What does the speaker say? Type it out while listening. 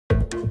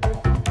Welcome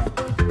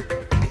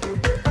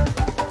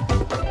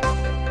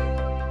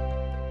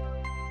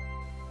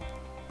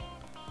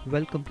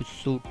to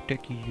So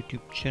Techy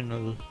YouTube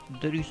channel.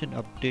 There is an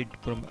update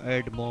from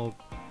Admob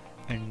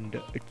and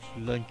it's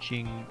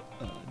launching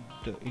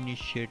the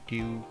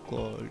initiative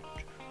called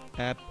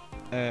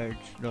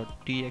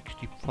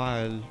app-ads.txt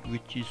file,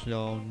 which is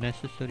now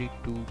necessary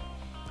to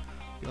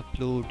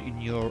upload in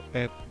your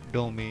app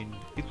domain.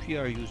 If you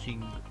are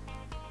using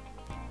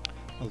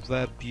a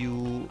web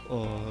view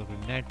or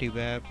native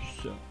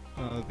apps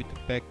with a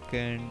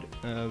backend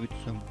with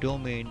some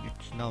domain,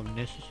 it's now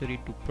necessary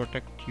to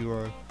protect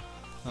your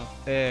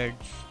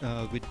ads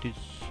with this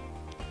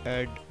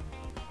add.txt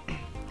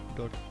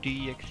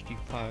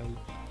file.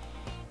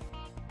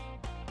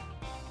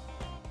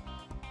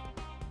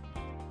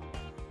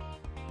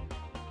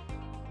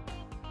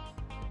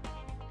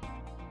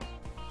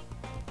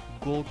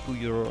 Go to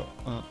your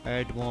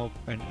Admob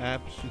and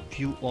apps,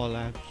 view all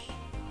apps.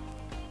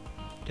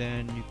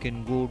 Then you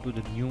can go to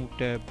the new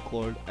tab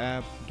called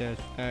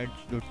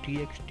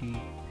app-ads.txt.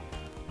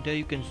 There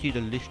you can see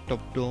the list of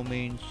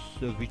domains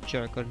which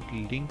are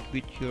currently linked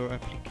with your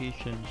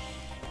applications.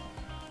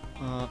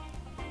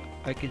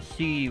 I can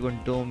see one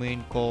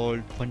domain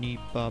called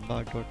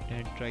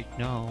funnybaba.net right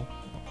now,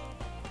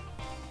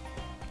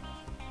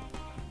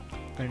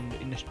 and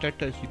in the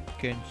status you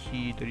can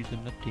see there is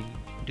nothing.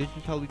 This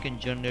is how we can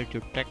generate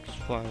your text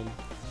file.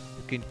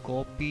 You can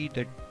copy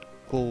that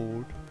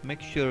code,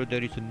 make sure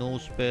there is no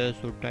space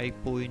or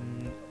typo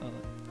in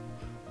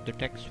the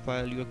text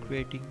file you are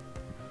creating.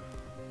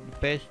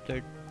 Paste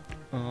that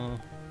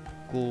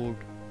code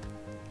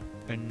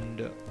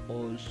and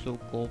also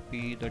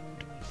copy that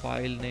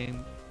file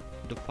name.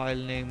 The file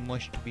name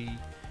must be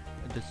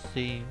the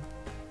same.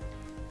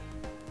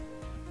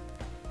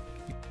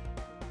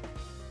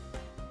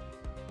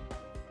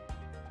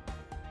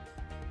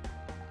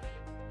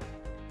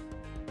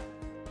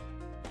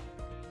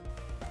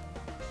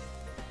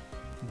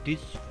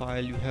 This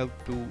file you have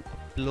to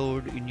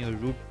upload in your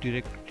root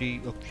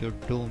directory of your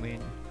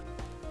domain.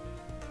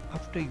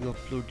 After you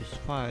upload this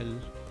file,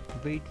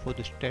 wait for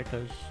the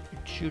status.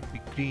 It should be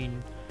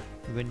green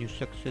when you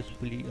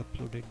successfully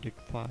uploaded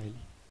that file.